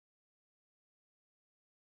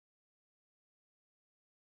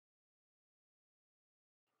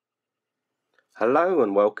Hello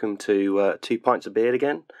and welcome to 2 Pints of Beard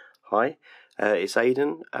again. Hi, it's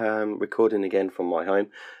Aidan, recording again from my home.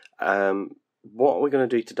 What we're going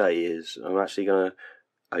to do today is I'm actually going to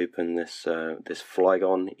open this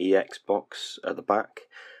Flygon EX box at the back.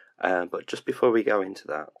 But just before we go into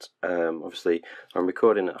that, obviously I'm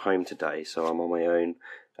recording at home today, so I'm on my own.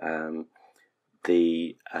 From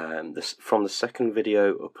the second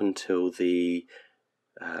video up until the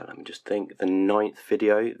let me just think, the 9th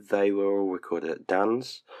video, they were all recorded at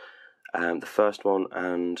Dan's. The first one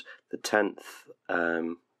and the 10th,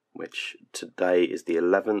 which today is the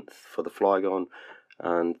 11th for the Flygon,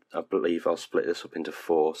 and I believe I'll split this up into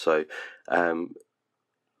 4. So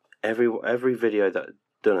every video that's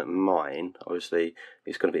done at mine, obviously,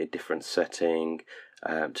 it's going to be a different setting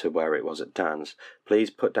to where it was at Dan's.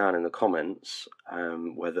 Please put down in the comments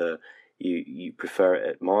whether you prefer it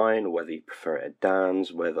at mine, or whether you prefer it at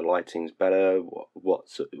Dan's, whether the lighting's better,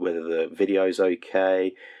 whether the video's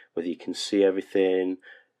okay, whether you can see everything.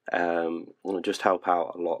 It'll just help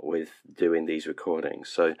out a lot with doing these recordings.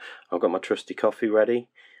 So I've got my trusty coffee ready,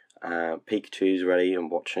 Pikachu's ready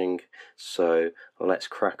and watching. So let's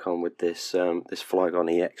crack on with this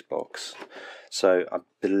Flygon EX box. So I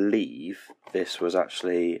believe this was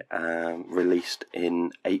actually released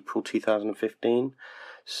in April 2015.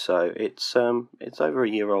 So it's over a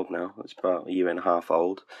year old now. It's about a year and a half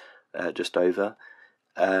old, just over.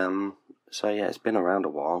 So yeah, it's been around a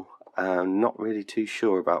while. Not really too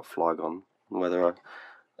sure about Flygon, whether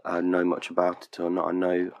I know much about it or not.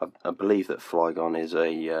 I believe that Flygon is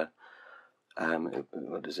a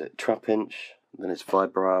what is it? Trapinch, then it's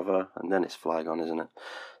Vibrava, and then it's Flygon, isn't it?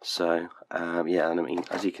 So yeah, and I mean,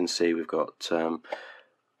 as you can see, we've got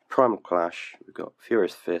Primal Clash, we've got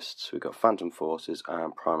Furious Fists, we've got Phantom Forces,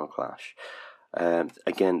 and Primal Clash.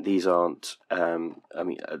 Again, these aren't. I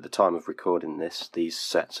mean, at the time of recording this, these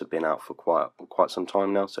sets have been out for quite some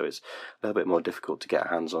time now, so it's a little bit more difficult to get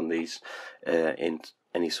hands on these in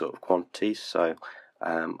any sort of quantities. So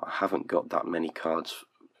I haven't got that many cards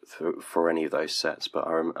for any of those sets. But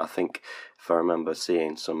I think if I remember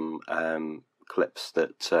seeing some clips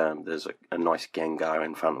that there's a nice Gengar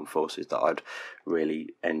in Phantom Forces that I'd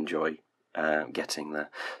really enjoy getting there.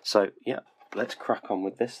 So yeah, let's crack on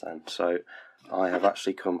with this then. So I have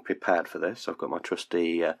actually come prepared for this. I've got my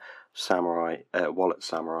trusty Wallet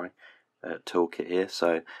Samurai toolkit here.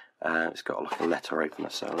 So it's got like a letter opener.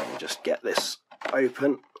 So let me just get this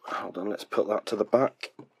open. Hold on, let's put that to the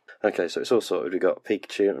back. Okay, so it's all sorted. We've got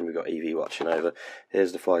Pikachu and we've got Eevee watching over.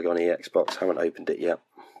 Here's the Flygon EX box. Haven't opened it yet.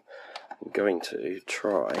 I'm going to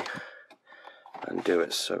try and do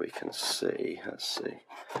it so we can see. Let's see.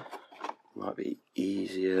 Might be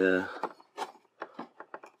easier.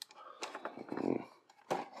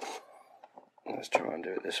 Let's try and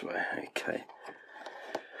do it this way. Okay.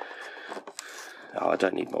 Oh, I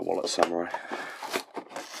don't need my Wallet Samurai.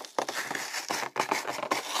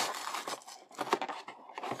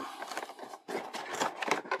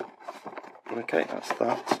 Okay, that's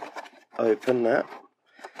that. Open that.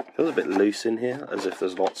 Feels a bit loose in here, as if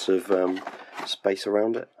there's lots of space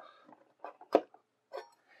around it.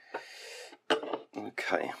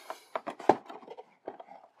 Okay.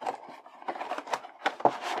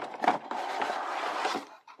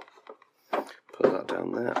 Put that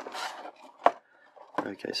down there.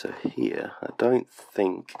 Okay, so here, I don't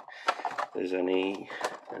think there's anything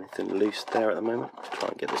loose there at the moment. Let's try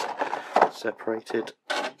and get this separated.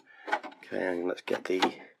 Okay, and let's get the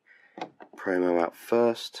promo out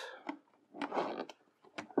first.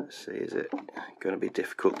 Let's see, is it going to be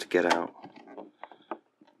difficult to get out?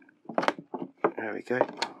 There we go.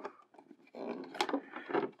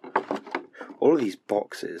 All of these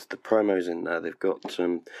boxes, the promos in there, they've got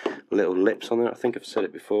some little lips on them. I think I've said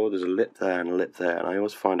it before, there's a lip there and a lip there, and I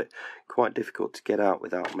always find it quite difficult to get out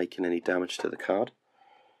without making any damage to the card.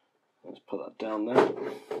 Let's put that down there.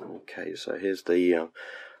 Okay, so here's the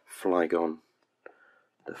Flygon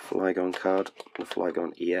card, the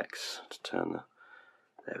Flygon EX. To turn the,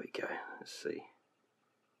 there we go. Let's see.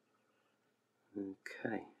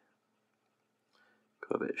 Okay,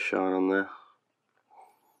 got a bit of shine on there.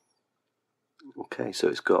 Okay, so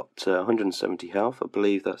it's got 170 health. I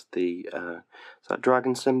believe that's the is that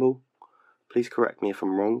dragon symbol. Please correct me if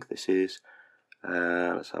I'm wrong. This is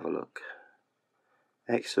let's have a look.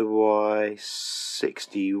 X or Y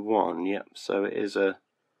 61. Yep. So it is a.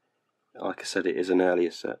 Like I said, it is an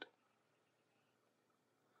earlier set.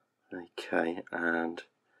 Okay, and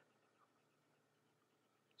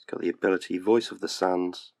it's got the ability Voice of the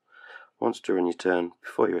Sands. Once during your turn,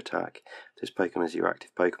 before your attack, if this Pokemon is your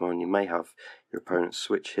active Pokemon, you may have your opponent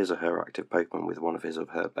switch his or her active Pokemon with one of his or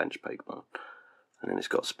her bench Pokemon. And then it's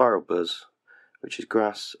got Spiral Buzz, which is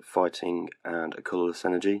grass, fighting, and a colourless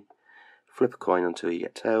energy. Flip a coin until you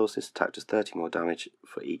get tails. This attack does 30 more damage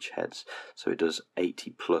for each heads, so it does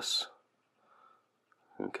 80 plus.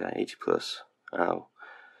 Okay, 80 plus. Ow.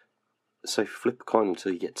 So flip a coin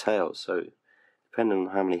until you get tails, so depending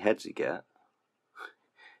on how many heads you get,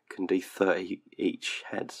 it can do 30 each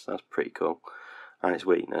heads. That's pretty cool. And its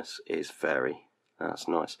weakness is fairy. That's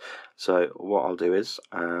nice. So what I'll do is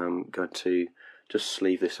I'm going to just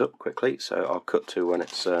sleeve this up quickly, so I'll cut to when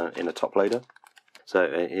it's in a top loader. So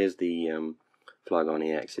here's the Flygon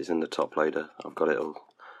EX. It's in the top loader. I've got it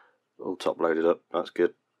all top loaded up. That's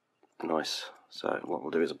good. Nice. So what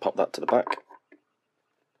we'll do is I'll pop that to the back.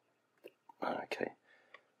 Okay.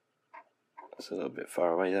 That's a little bit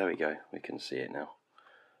far away. There we go. We can see it now.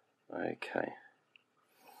 Okay.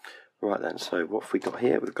 Right then, so what have we got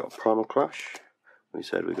here? We've got a Primal Clash. We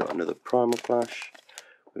said we've got another Primal Clash.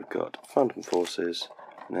 We've got Phantom Forces,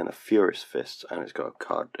 and then a Furious Fist, and it's got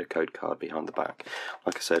a code card behind the back.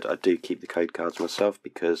 Like I said, I do keep the code cards myself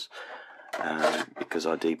because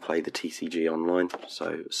I do play the TCG online,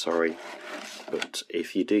 so sorry. But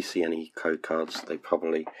if you do see any code cards, they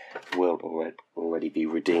probably will already be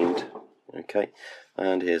redeemed. Okay,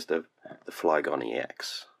 and here's the Flygon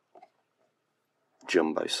EX.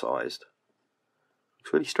 Jumbo sized.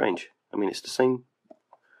 It's really strange. I mean, it's the same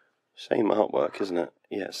artwork, isn't it?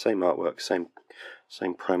 Yeah, same artwork, same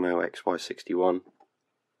promo XY61.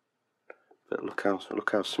 But look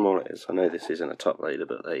how small it is. I know this isn't a top loader,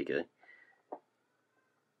 but there you go.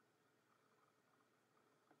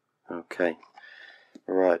 Okay,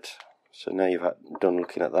 right. So now you've done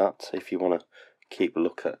looking at that. If you want to keep a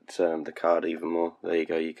look at the card even more, there you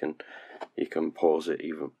go. You can pause it.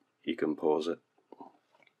 You can pause it.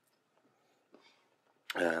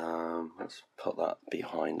 Let's put that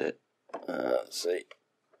behind it. Let's see.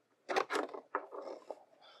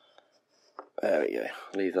 There we go.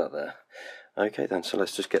 Leave that there. Okay then. So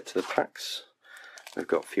let's just get to the packs. We've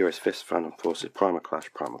got Furious Fist, Phantom Forces, Primal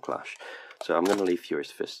Clash, Primal Clash. So I'm going to leave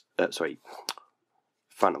Furious Fist.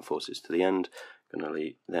 Phantom Forces to the end. I'm going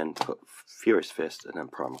to then put Furious Fist and then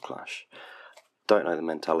Primal Clash. Don't know the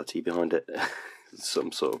mentality behind it.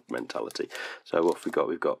 Some sort of mentality. So what have we got?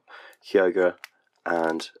 We've got Kyogre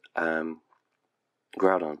and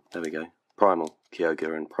Groudon. There we go. Primal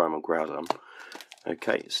Kyogre and Primal Groudon.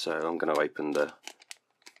 Okay, so I'm going to open the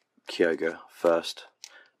Kyogre first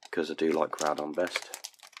because I do like Groudon best.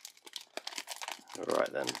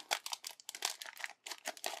 Alright then.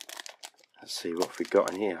 Let's see what we've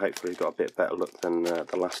got in here. Hopefully we've got a bit better luck than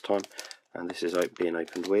the last time. And this is being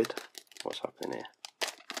opened weird. What's happening here?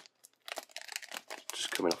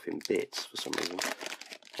 Just coming off in bits for some reason.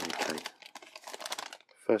 Okay.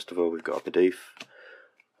 First of all, we've got a Bidoof.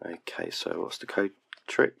 Okay, so what's the code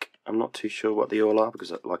trick? I'm not too sure what they all are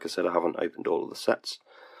because, like I said, I haven't opened all of the sets.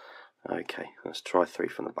 Okay, let's try 3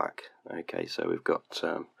 from the back. Okay, so we've got,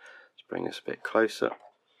 let's bring this a bit closer.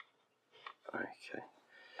 Okay.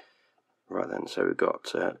 Right then, so we've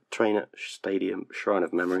got Trainer, Stadium, Shrine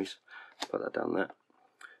of Memories. Put that down there.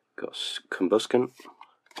 Got Combusken.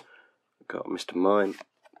 Got Mr. Mime.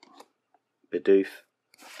 Bidoof.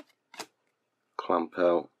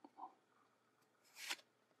 Clampel.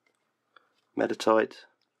 Meditite.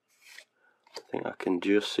 I think I can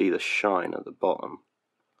just see the shine at the bottom.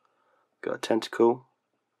 Got a Tentacle.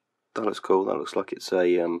 That looks cool. That looks like it's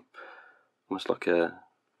a almost like a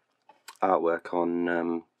artwork on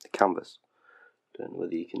the canvas. Don't know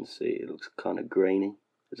whether you can see. It looks kind of grainy,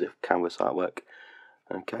 as if canvas artwork.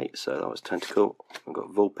 Okay, so that was Tentacle. We've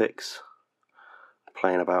got Vulpix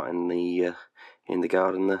playing about in the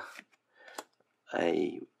garden there.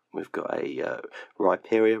 We've got a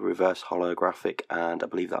Rhyperior reverse holographic, and I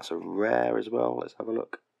believe that's a rare as well. Let's have a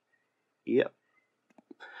look. Yep,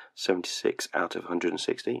 76 out of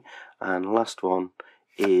 160. And last one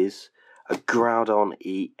is a Groudon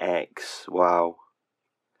EX. Wow,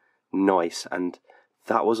 nice. And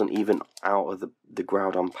that wasn't even out of the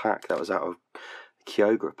Groudon pack. That was out of the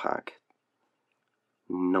Kyogre pack.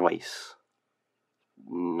 Nice.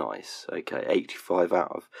 Nice. Okay, 85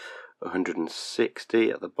 out of 160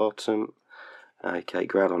 at the bottom. Okay,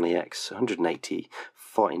 Groudon EX, 180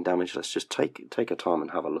 fighting damage. Let's just take our time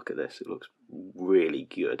and have a look at this. It looks really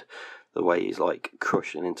good. The way he's like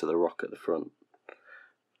crushing into the rock at the front.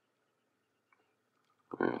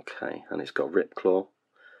 Okay, and it's got Rip Claw.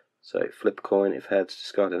 So flip a coin, if heads,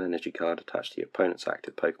 discard an energy card attached to your opponent's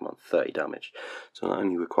active Pokemon, 30 damage. So it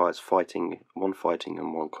only requires one fighting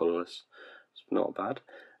and 1 colourless. It's not bad.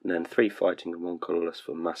 And then 3 fighting and 1 colourless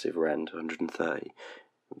for Massive Rend, 130.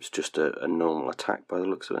 It's just a normal attack by the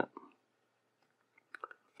looks of it.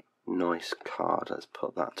 Nice card. Let's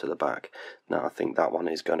put that to the back. Now I think that one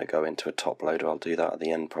is going to go into a top loader. I'll do that at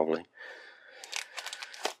the end probably.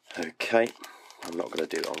 Okay, I'm not going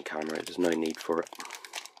to do it on camera. There's no need for it.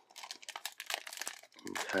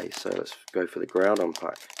 Okay, so let's go for the Groudon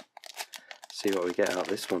pack. See what we get out of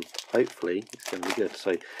this one. Hopefully it's going to be good.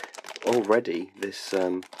 So already this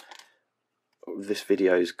this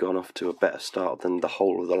video's gone off to a better start than the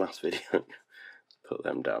whole of the last video. Put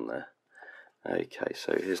them down there. Okay,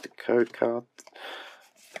 so here's the code card.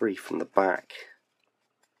 3 from the back.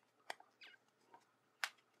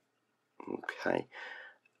 Okay.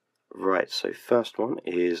 Right, so first one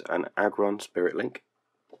is an Aggron Spirit Link.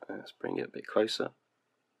 Let's bring it a bit closer.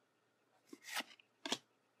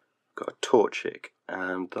 Got a Torchic,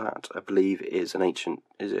 and that I believe is an ancient.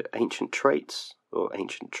 Is it Ancient Traits or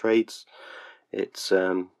Ancient Trades? It's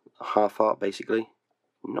a half art basically.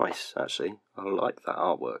 Nice, actually. I like that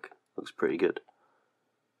artwork. Looks pretty good.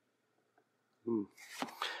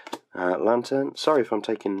 Lantern. Sorry if I'm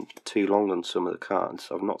taking too long on some of the cards.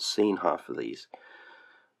 I've not seen half of these.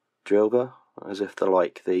 Drillbur, as if they're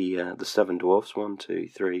like the 7 dwarfs. 1, 2,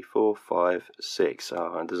 3, 4, 5, 6.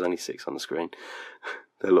 Oh, and there's only 6 on the screen.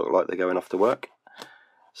 They look like they're going off to work.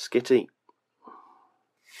 Skitty,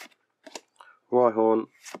 Rhyhorn,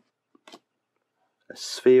 a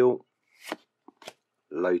Spheal,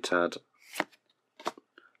 Lotad,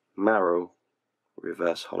 Marill,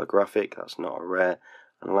 reverse holographic, that's not a rare,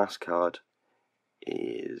 and last card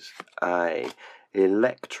is a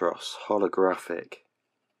Electros holographic.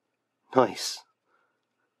 Nice.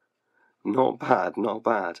 Not bad, not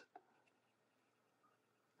bad.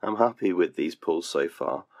 I'm happy with these pulls so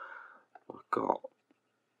far. I've got,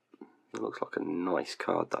 it looks like a nice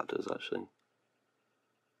card, that does actually.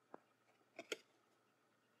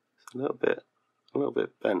 It's a little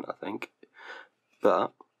bit bent I think,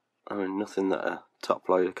 but I mean nothing that a top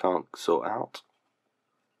loader can't sort out.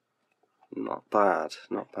 Not bad,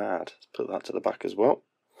 not bad. Let's put that to the back as well.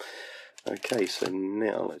 Okay, so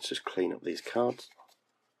now let's just clean up these cards.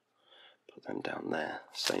 Put them down there.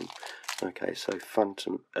 Same. Okay, so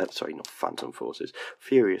sorry, not Phantom Forces.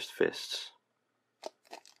 Furious Fists.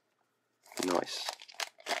 Nice.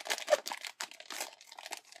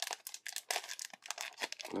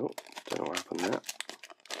 Oh, don't know what happened there.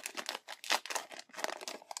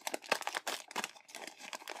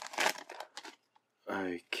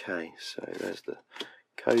 Okay, so there's the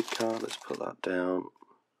code card. Let's put that down.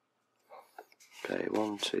 Okay,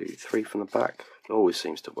 1, 2, 3 from the back. It always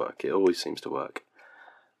seems to work. It always seems to work.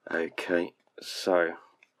 Okay, so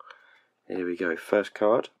here we go. First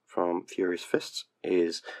card from Furious Fists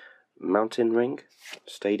is Mountain Ring,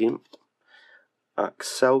 Stadium,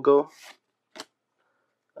 Axelgor.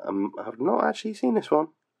 I've not actually seen this one.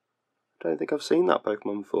 I don't think I've seen that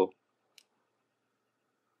Pokemon before.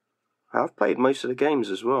 I've played most of the games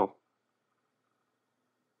as well.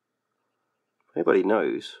 If anybody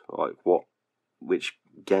knows like which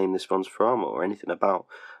game this one's from or anything about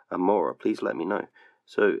Amora, please let me know.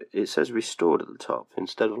 So it says restored at the top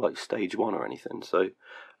instead of like stage 1 or anything. So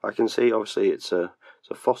I can see obviously it's a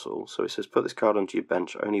fossil. So it says put this card onto your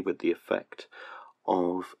bench only with the effect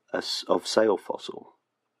of Sail Fossil.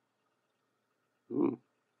 Looks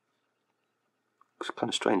kind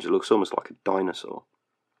of strange. It looks almost like a dinosaur.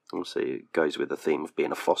 Obviously it goes with the theme of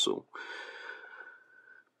being a fossil.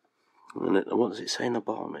 And what does it say in the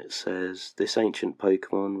bottom? It says this ancient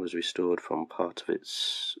Pokemon was restored from part of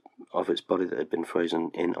its body that had been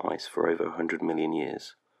frozen in ice for over 100 million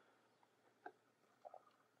years.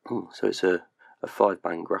 So it's a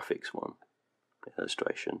 5-band graphics one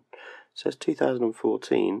illustration. It says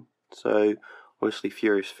 2014, so obviously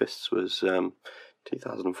Furious Fists was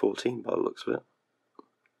 2014 by the looks of it.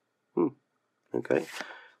 Okay,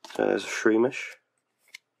 so there's a Shroomish.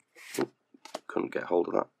 Couldn't get hold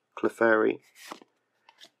of that. Clefairy,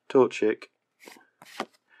 Torchic,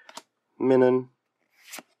 Minun,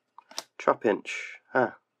 Trapinch,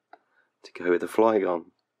 to go with the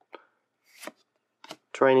Flygon,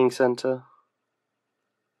 Training Centre,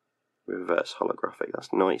 reverse holographic,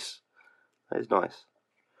 that's nice, that is nice.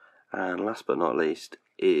 And last but not least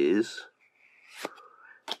is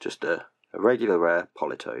just a regular rare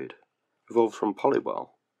Politoed, evolved from Poliwell.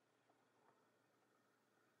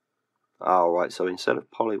 Right, so instead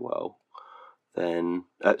of Poliwell, then,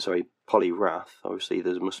 Poliwrath, obviously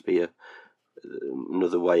there must be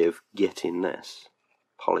another way of getting this.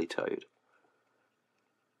 Politoed.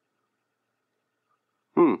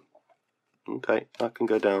 Okay, that can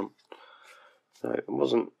go down. So it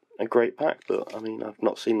wasn't a great pack, but I mean, I've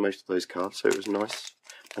not seen most of those cards, so it was nice,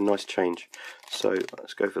 a nice change. So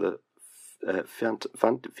let's go for the Phantom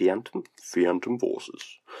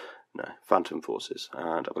Forces. No, Phantom Forces,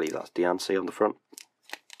 and I believe that's Diancie on the front.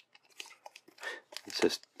 It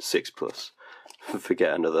says 6+.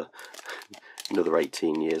 Forget another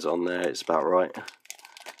 18 years on there, it's about right.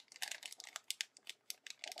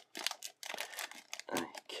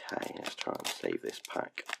 Okay, let's try and save this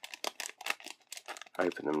pack.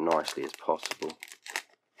 Open them nicely as possible.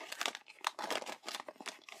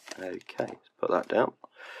 Okay, let's put that down.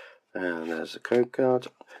 And there's a code card,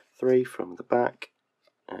 3 from the back.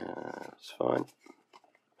 That's fine.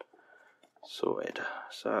 Sorted.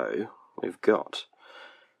 So, we've got,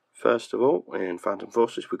 first of all, in Phantom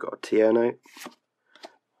Forces, we've got a Tierno,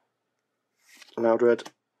 Loudred,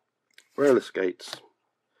 Roller Skates,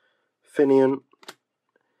 Finian,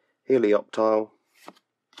 Helioptile,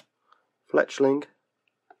 Fletchling.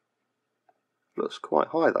 Looks quite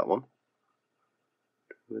high, that one.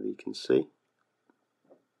 Whether you can see.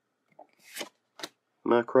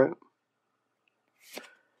 Murkrow,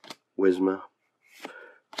 Whismur,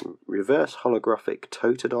 reverse holographic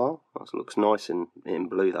Totodile. That looks nice in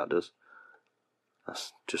blue. That does.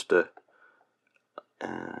 That's just a.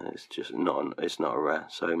 It's not a rare.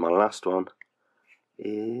 So my last one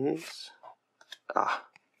is a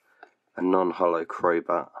non-holo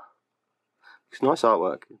Crobat. It's nice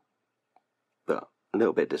artwork, but a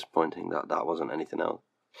little bit disappointing that that wasn't anything else.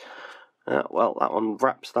 Well, that one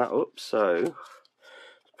wraps that up. So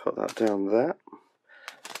put that down there.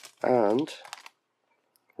 And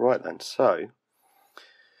right then, so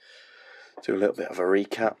do a little bit of a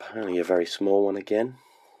recap, only a very small one again.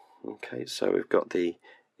 Okay, so we've got the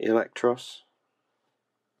Electros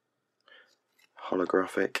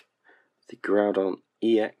holographic, the Groudon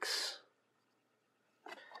EX,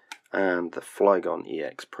 and the Flygon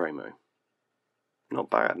EX promo.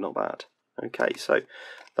 Not bad, not bad. Okay, so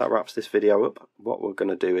that wraps this video up. What we're going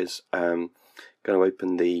to do is going to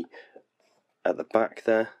open the, at the back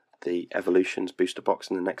there, the Evolutions booster box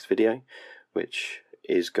in the next video, which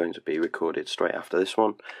is going to be recorded straight after this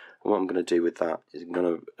one. And what I'm going to do with that is I'm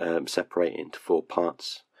going to separate it into 4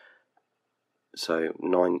 parts. So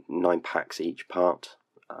nine packs each part.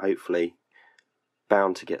 Hopefully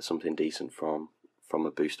bound to get something decent from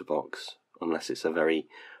a booster box, unless it's a very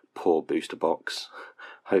poor booster box.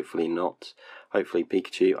 Hopefully not. Hopefully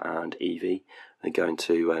Pikachu and Eevee are going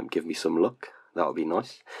to give me some luck. That would be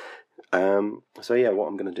nice. So yeah, what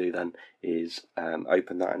I'm going to do then is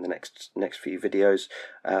open that in the next few videos.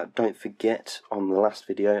 Don't forget, on the last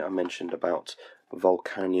video I mentioned about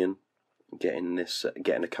VOLCANION getting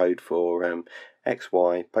a code for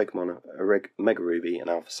XY, Pokemon Mega Ruby and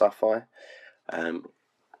Alpha Sapphire.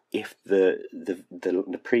 If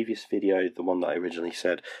the previous video, the one that I originally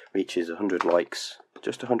said, reaches 100 likes,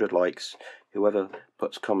 just 100 likes, whoever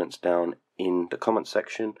puts comments down in the comment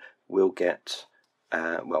section will get,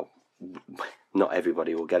 well, not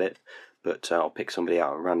everybody will get it, but I'll pick somebody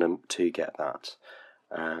out at random to get that.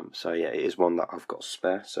 So yeah, it is one that I've got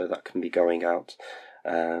spare, so that can be going out.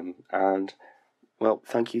 And well,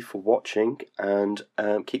 thank you for watching, and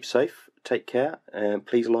keep safe, take care,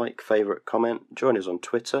 please like, favourite, comment, join us on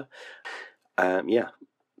Twitter. Yeah,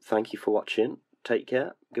 thank you for watching, take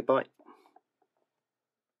care, goodbye.